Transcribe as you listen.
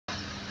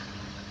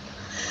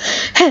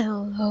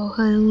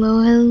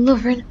Hello,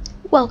 friend.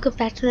 Welcome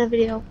back to the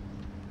video.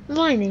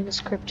 My name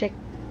is Cryptic,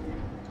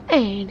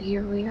 and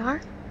here we are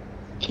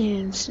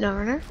in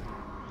SnowRunner.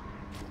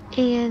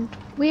 And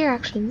we are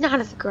actually not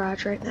at the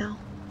garage right now.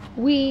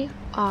 We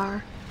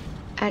are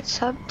at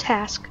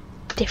subtask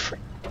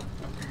different.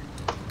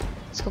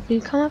 So if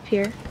you come up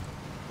here,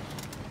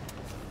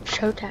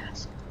 show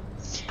task.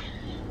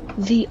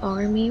 The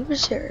Army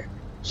Reserve.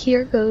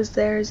 Here goes,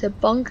 there's a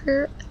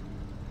bunker.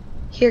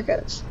 Here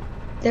goes.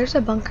 There's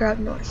a bunker up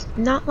north,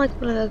 not like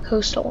one of the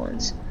coastal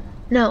ones.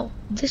 No,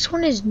 this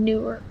one is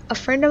newer. A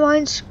friend of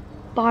mine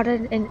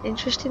spotted an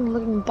interesting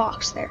looking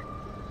box there.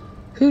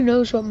 Who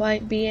knows what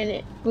might be in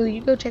it? Will you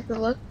go take a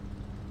look?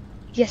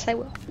 Yes, I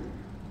will.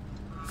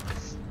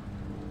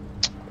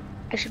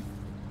 I should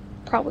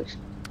probably.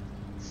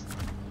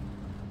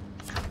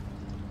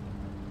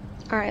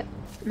 Alright,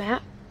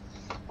 map.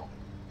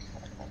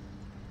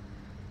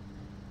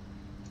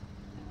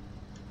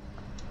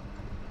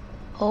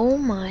 Oh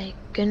my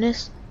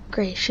goodness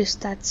gracious,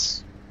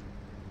 that's...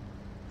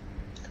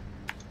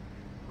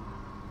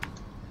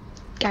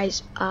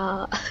 Guys,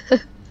 I'm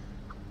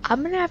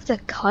gonna have to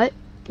cut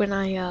when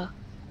I'm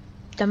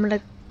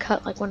gonna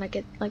cut like when I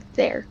get like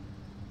there.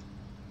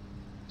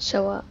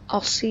 So,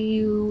 I'll see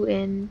you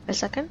in a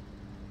second.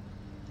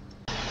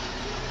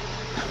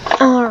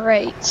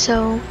 Alright,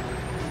 so,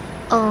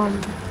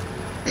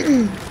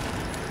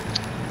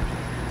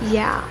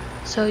 yeah.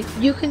 So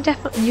you can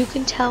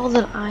tell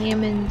that I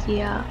am in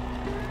the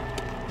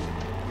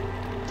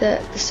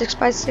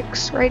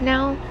 6x6 right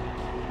now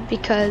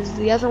because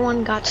the other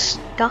one got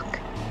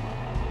stuck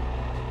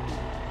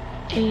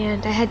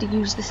and I had to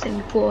use this thing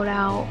to pull it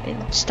out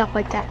and stuff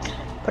like that.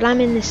 But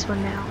I'm in this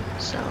one now,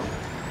 so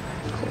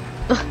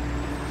cool.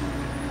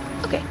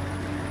 Okay,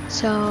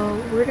 so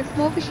we're gonna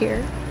come over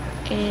here,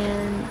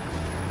 and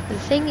the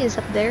thing is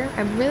up there.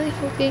 I'm really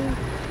hoping,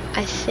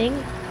 I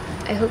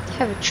hope to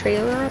have a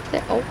trailer up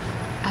there. Oh,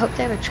 I hope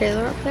to have a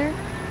trailer up there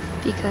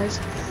because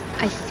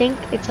I think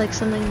it's like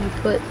something you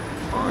put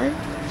on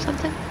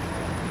something.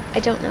 I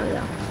don't know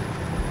though.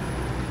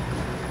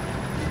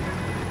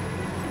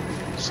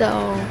 So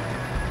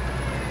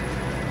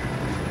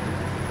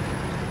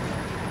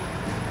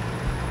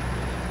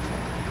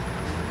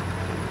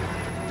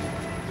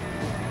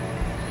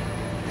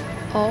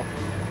oh,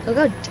 look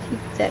how deep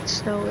that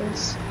snow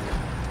is.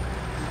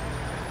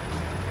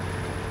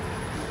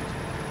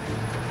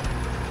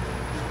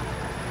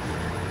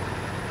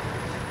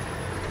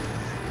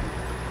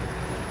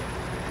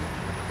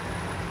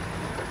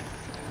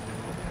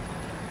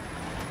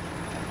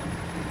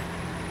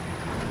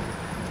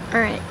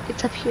 Alright,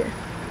 it's up here.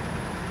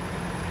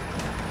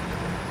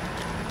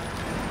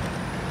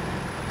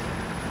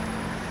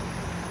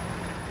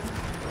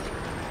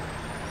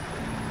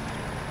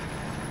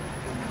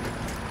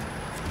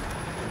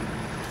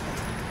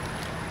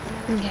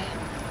 Okay.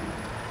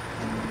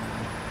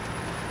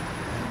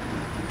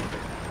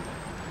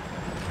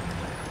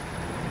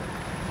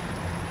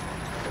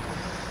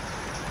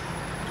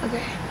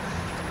 Okay.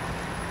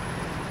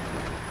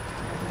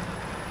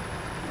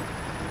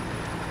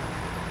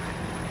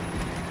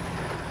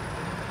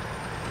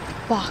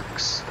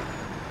 Box.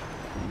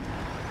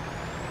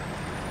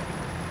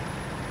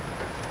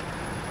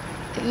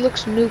 It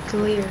looks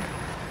nuclear.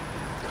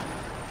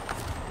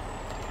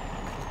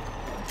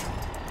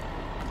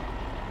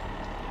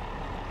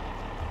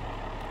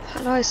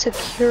 How do I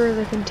secure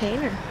the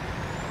container?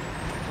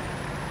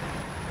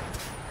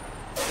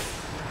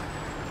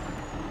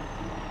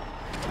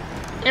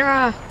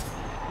 Error.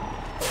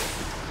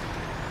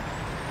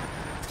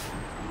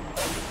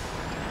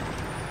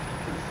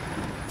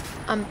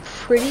 I'm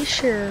pretty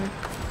sure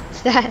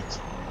that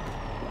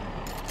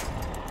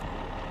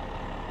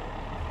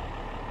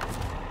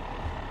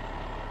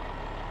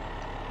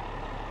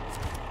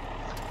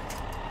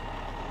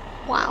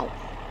wow.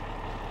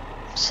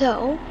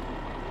 So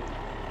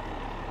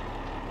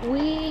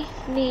we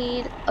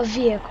need a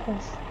vehicle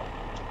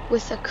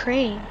with a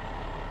crane.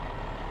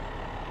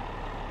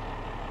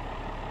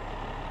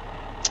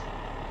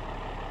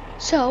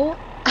 So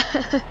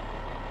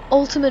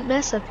ultimate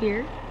mess up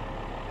here.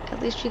 At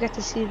least you got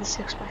to see the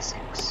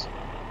 6x6.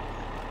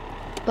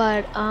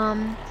 But,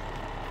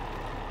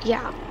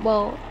 yeah,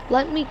 well,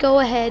 let me go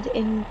ahead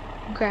and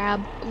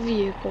grab a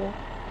vehicle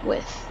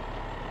with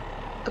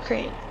a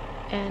crane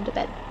and a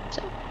bed.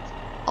 So,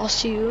 I'll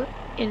see you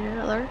in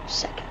another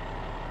second.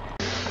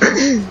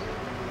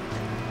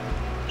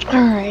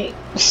 Alright,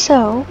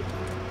 so,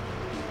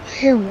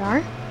 here we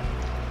are.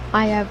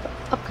 I have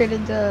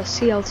upgraded the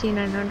CLT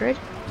 900.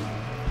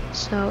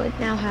 So, it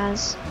now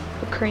has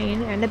a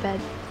crane and a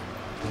bed.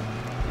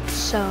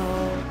 So,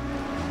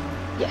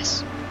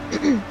 yes.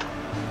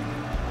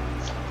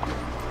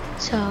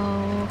 So,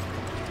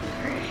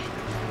 alright.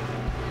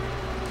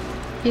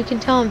 You can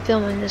tell I'm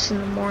filming this in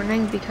the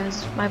morning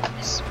because my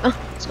voice. Oh,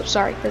 so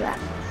sorry for that.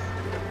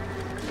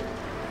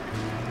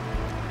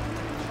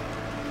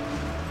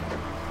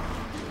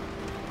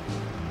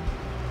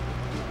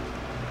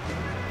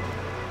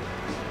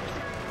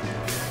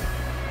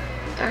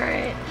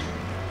 Alright.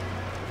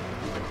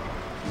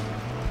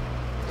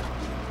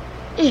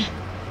 Eh.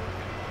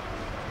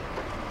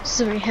 This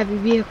is a very heavy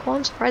vehicle.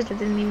 I'm surprised I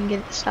didn't even get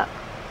it stuck.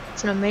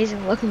 It's an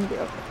amazing looking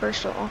vehicle,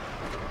 first of all.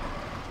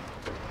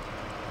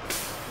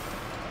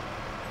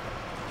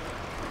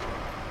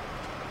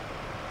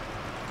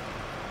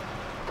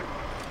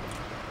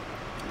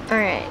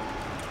 Alright.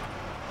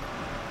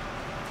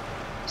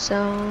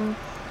 So...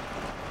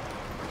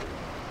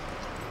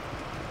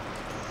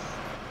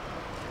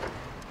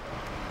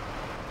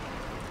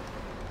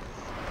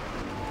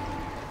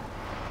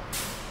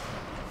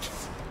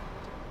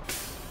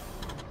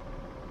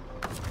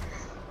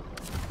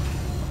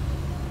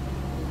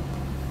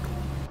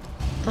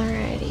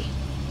 Alrighty.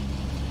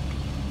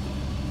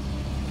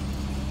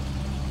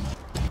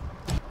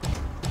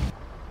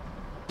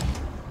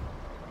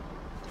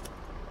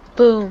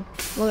 Boom.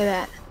 Look at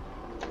that.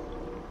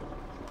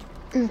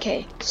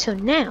 Okay, so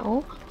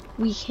now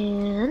we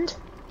can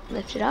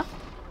lift it up.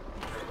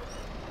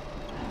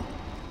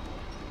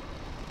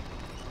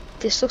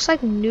 This looks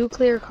like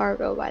nuclear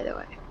cargo, by the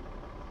way.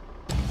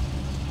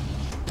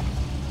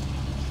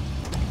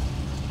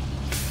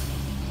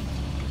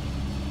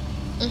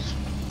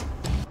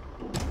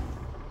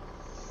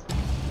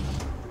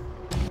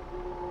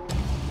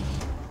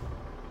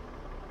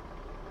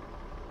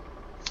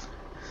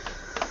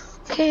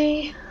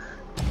 Okay.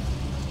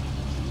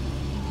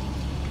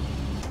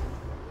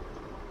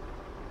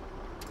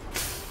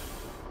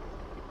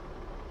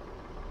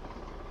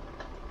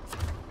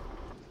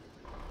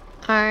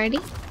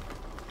 Alrighty.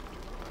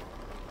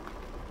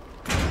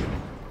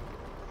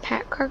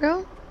 Pack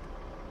cargo.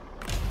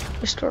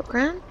 Restore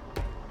ground.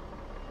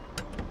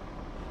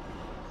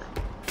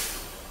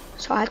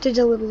 So I have to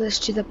deliver this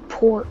to the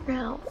port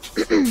now.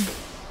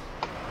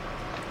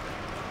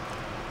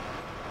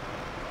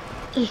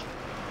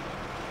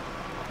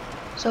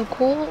 So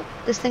cool.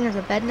 This thing has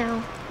a bed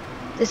now.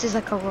 This is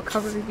like a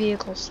recovery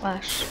vehicle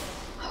slash...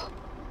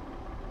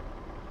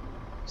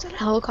 Is that a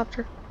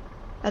helicopter?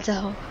 That's a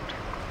helicopter.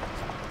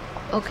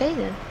 Okay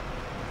then.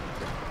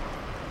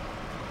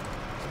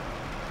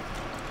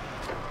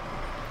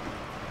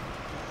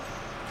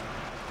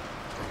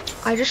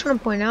 I just want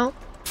to point out,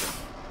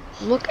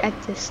 look at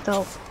this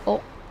though.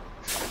 Oh.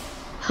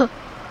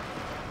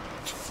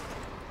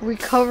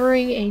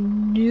 Recovering a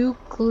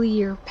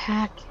nuclear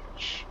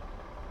package.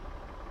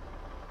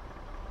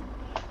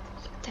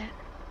 Look at that.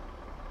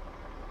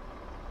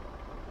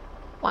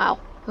 Wow.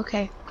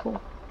 Okay, cool.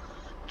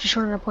 Just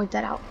wanted to point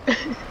that out.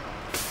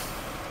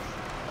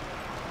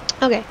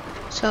 Okay,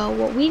 so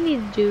what we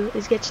need to do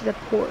is get to the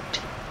port.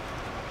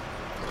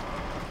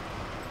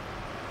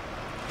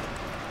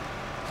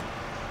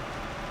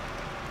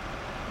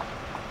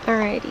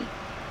 Alrighty.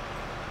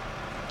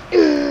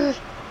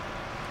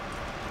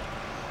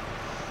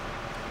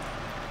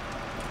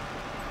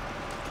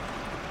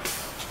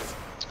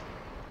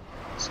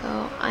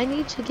 So I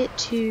need to get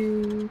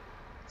to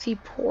the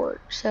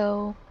port,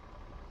 so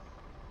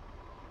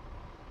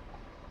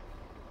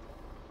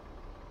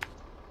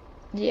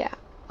yeah,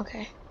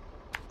 okay.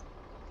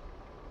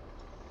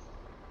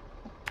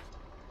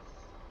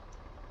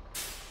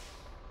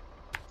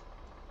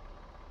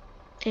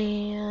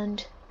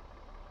 And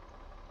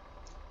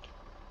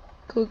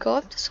could we go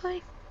up this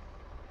way?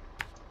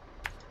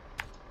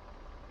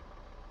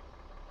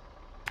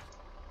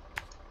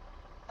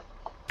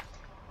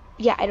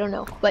 Yeah, I don't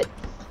know, but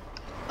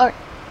alright,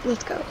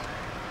 let's go.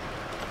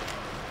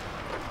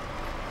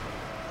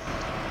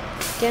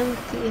 Again, look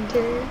at the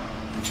interior.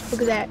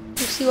 Look at that.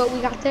 You see what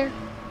we got there?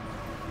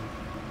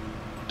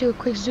 Do a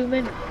quick zoom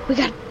in. We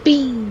got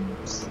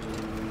beans.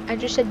 I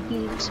just said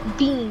beans.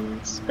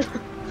 Beans.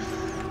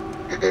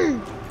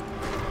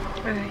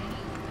 Alright.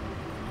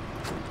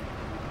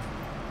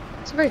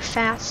 It's very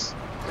fast,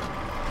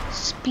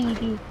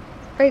 speedy.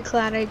 Very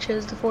glad I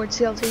chose the Ford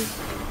CLT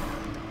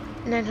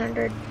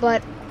 900,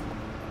 but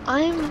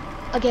I'm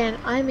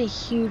a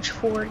huge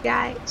Ford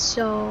guy,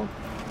 so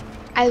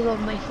I love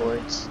my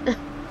Fords.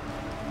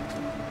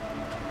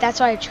 That's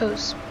why I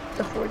chose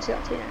the Ford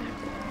CLT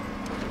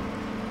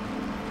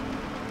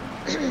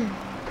 900.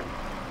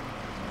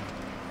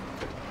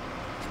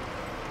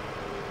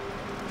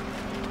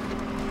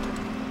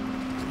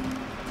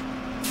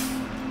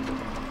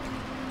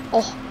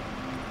 Oh.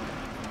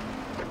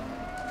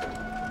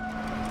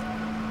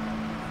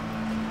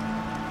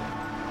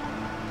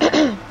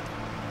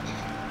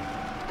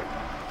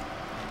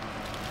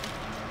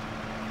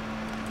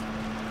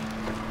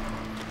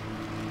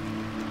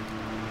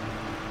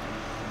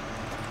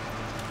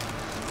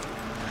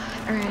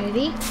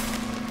 Alrighty.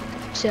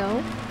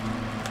 So,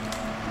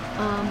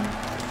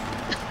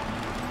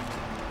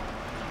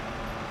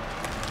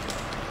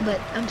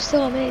 but I'm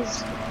still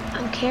amazed.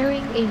 I'm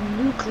carrying a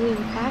nuclear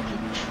package.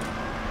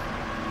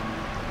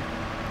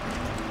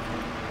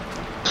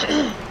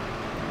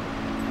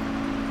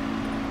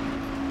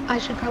 I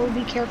should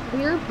probably be careful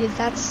here because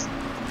that's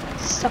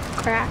stuff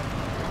crack.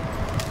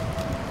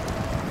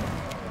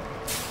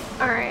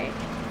 Alright.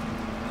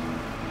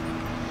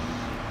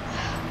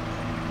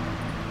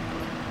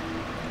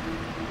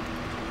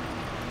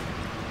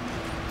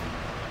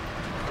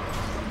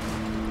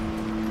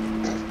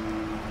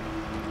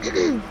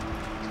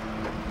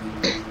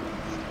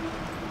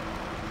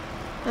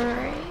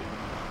 Alright.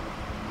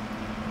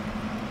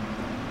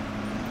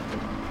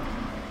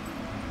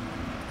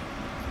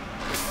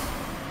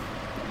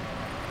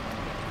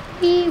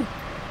 Ew.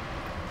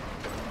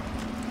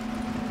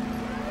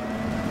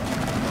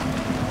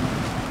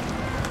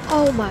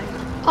 Oh my,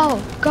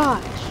 oh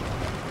gosh.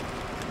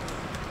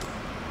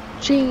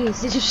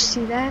 Jeez, did you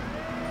see that?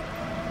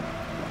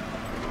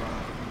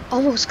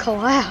 Almost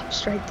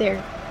collapsed right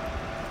there.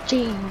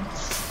 Jeez.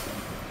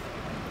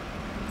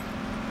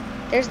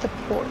 There's the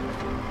port.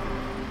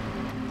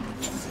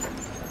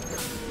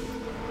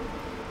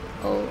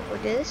 Oh,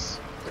 what is?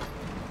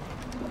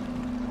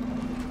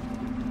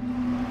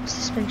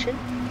 Suspension.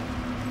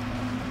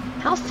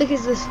 How thick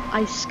is this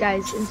ice,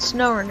 guys, in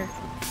SnowRunner?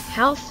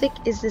 How thick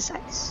is this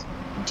ice,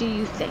 do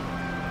you think?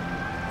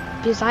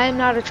 Because I am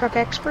not a truck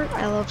expert.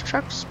 I love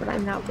trucks, but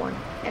I'm not one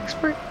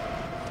expert.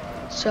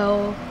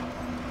 So,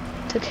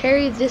 to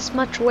carry this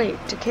much weight,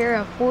 to carry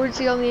a Ford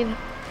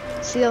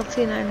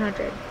CLT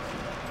 900,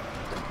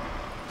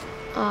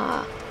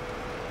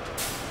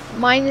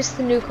 minus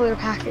the nuclear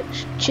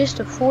package, just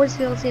a Ford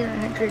CLT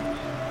 900,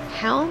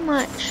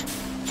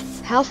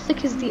 how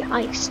thick is the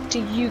ice,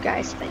 do you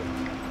guys think?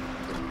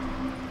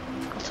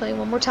 I'll tell you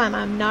one more time,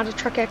 I'm not a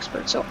truck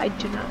expert, so I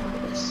do not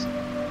know this.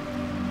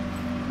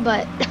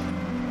 But,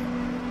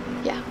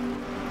 yeah.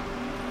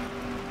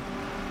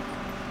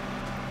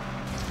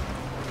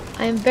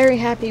 I am very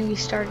happy we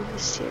started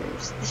this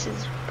series. This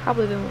has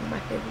probably been one of my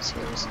favorite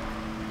series.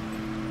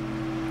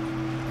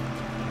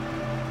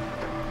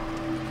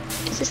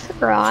 Is this the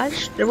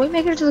garage? Did we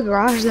make it to the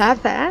garage that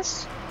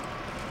fast?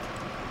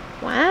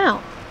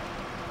 Wow.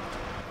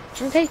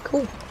 Okay,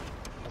 cool.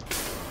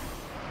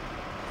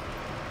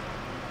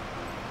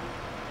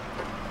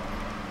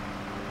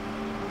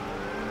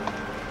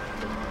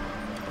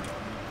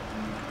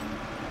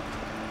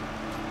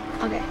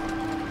 Okay.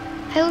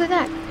 Hey, look at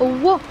that. Oh,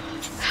 whoa.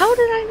 How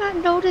did I not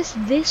notice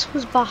this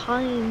was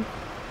behind?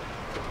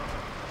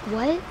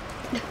 What?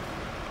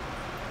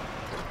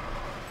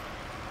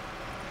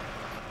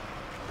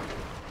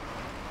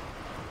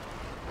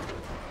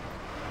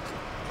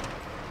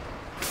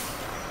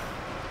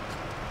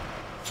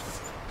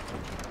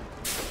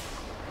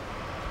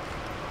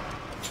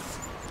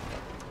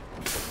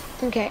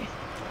 Okay.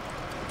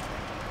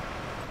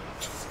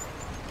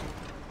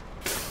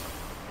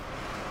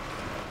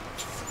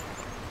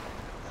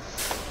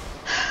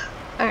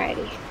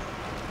 Alrighty.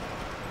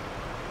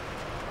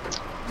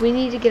 We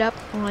need to get up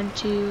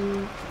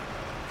onto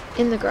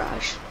in the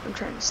garage, I'm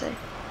trying to say.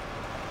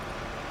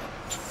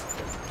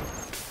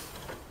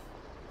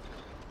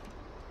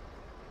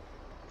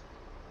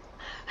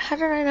 How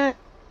did I not?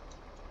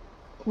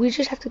 We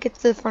just have to get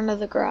to the front of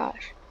the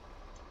garage.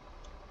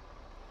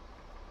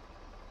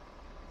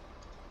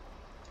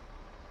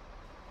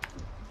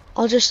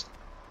 I'll just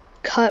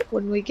cut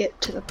when we get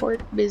to the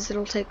port because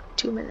it'll take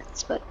 2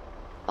 minutes, but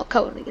I'll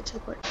cut when we get to the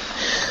port.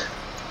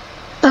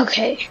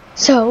 Okay,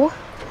 so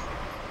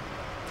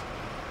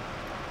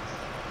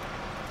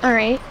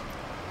alright,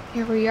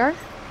 here we are.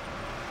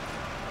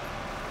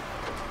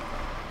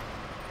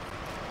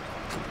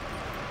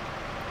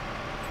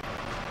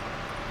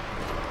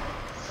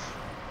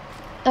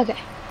 Okay.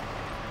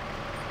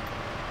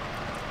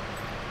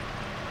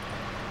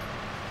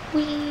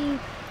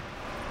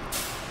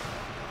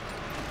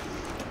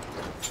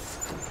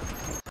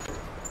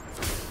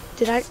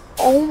 Did I?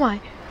 Oh my.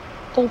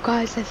 Oh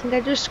guys, I think I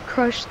just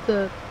crushed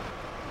the...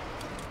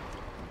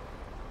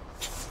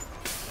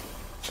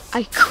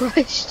 I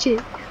crushed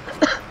it.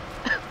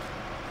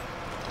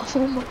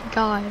 Oh my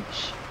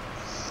gosh.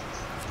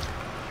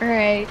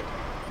 Alright.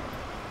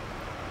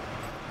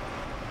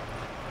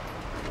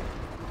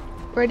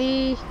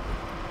 Ready?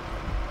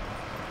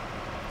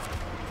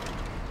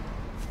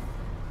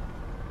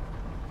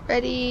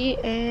 Ready,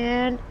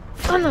 and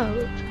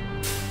unload.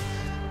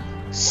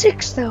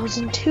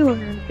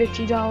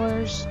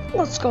 $6,250.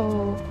 Let's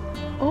go.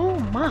 Oh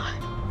my.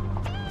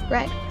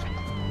 Right.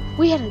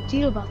 We had a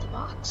deal about the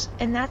box,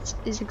 and that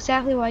is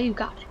exactly why you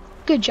got it.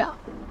 Good job.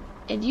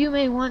 And you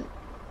may want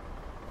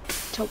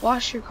to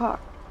wash your car,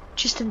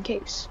 just in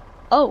case.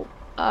 Oh,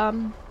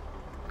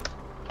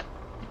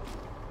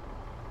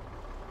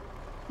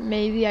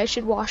 maybe I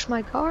should wash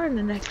my car in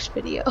the next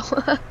video.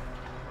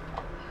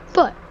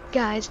 But,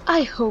 guys,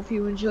 I hope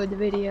you enjoyed the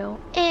video,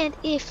 and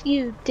if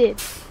you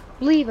did,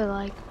 leave a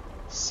like,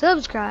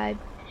 subscribe,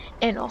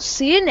 and I'll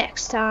see you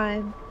next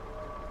time.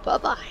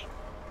 Bye-bye.